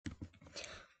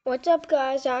What's up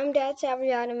guys, I'm Dad Savage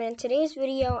Adam, and in today's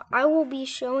video I will be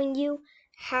showing you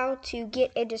how to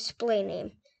get a display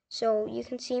name. So you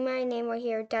can see my name right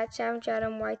here, Dad Savage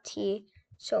Adam YT.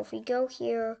 So if we go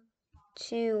here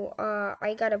to,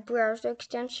 I got a browser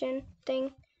extension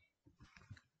thing,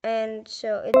 and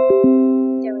so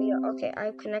there we go. Okay,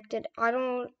 I've connected.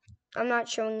 I'm not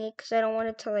showing it because I don't want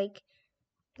it to like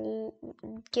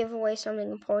give away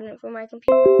something important for my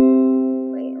computer.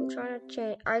 Wait, I'm trying to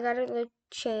change. I gotta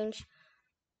change.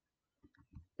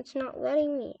 It's not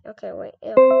letting me. Okay, wait.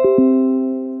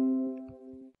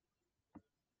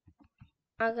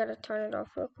 I gotta turn it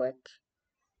off real quick.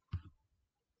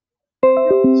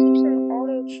 It keeps on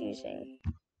auto choosing.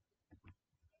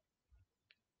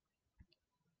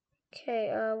 Okay,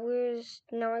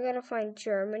 now I gotta find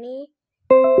Germany.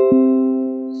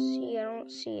 See, I don't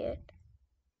see it.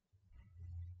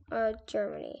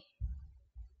 Germany.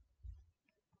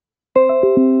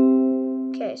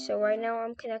 Okay, so right now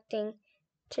I'm connecting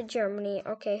to Germany.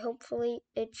 Okay, hopefully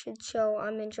it should show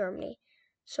I'm in Germany.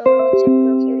 So let's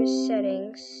go here to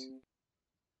settings.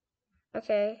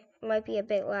 Okay, it might be a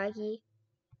bit laggy.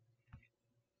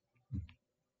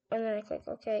 And then I click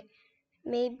OK.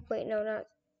 Maybe, wait, no, not,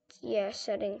 yeah,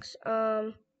 settings.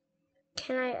 Can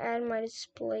I add my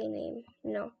display name?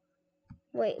 No.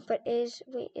 Wait,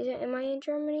 am I in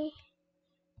Germany?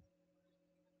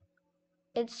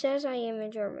 It says I am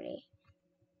in Germany.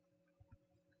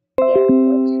 Yeah,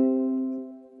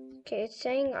 okay, it's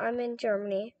saying I'm in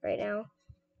Germany right now.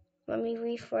 Let me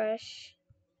refresh.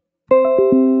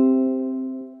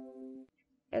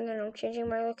 And then I'm changing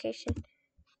my location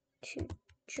to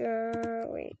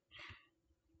Germany.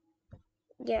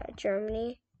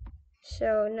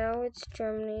 So now it's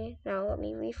Germany. Now let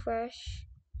me refresh.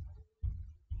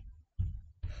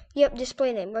 Yep,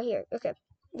 display name right here. Okay.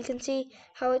 You can see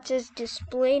how it says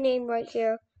display name right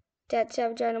here. That's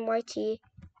Savage Adam YT.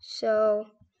 So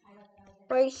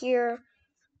right here,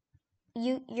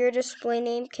 your display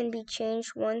name can be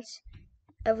changed once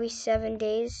every 7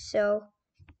 days. So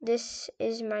this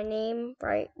is my name,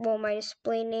 right? Well, my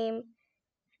display name,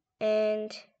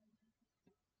 and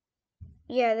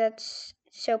yeah, that's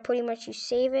so pretty much you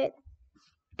save it,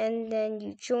 and then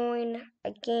you join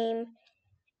a game,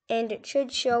 and it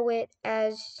should show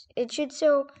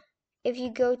if you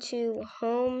go to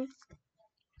home,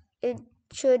 it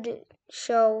should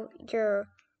show your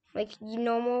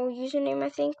normal username, I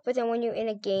think. But then when you're in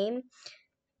a game,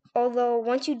 although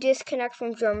once you disconnect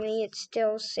from Germany, it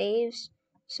still saves.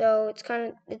 So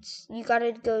you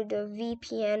gotta go to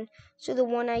VPN. So the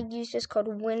one I used is called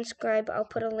Winscribe. I'll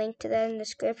put a link to that in the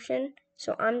description.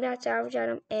 So I'm That Savage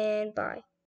Adam, and bye.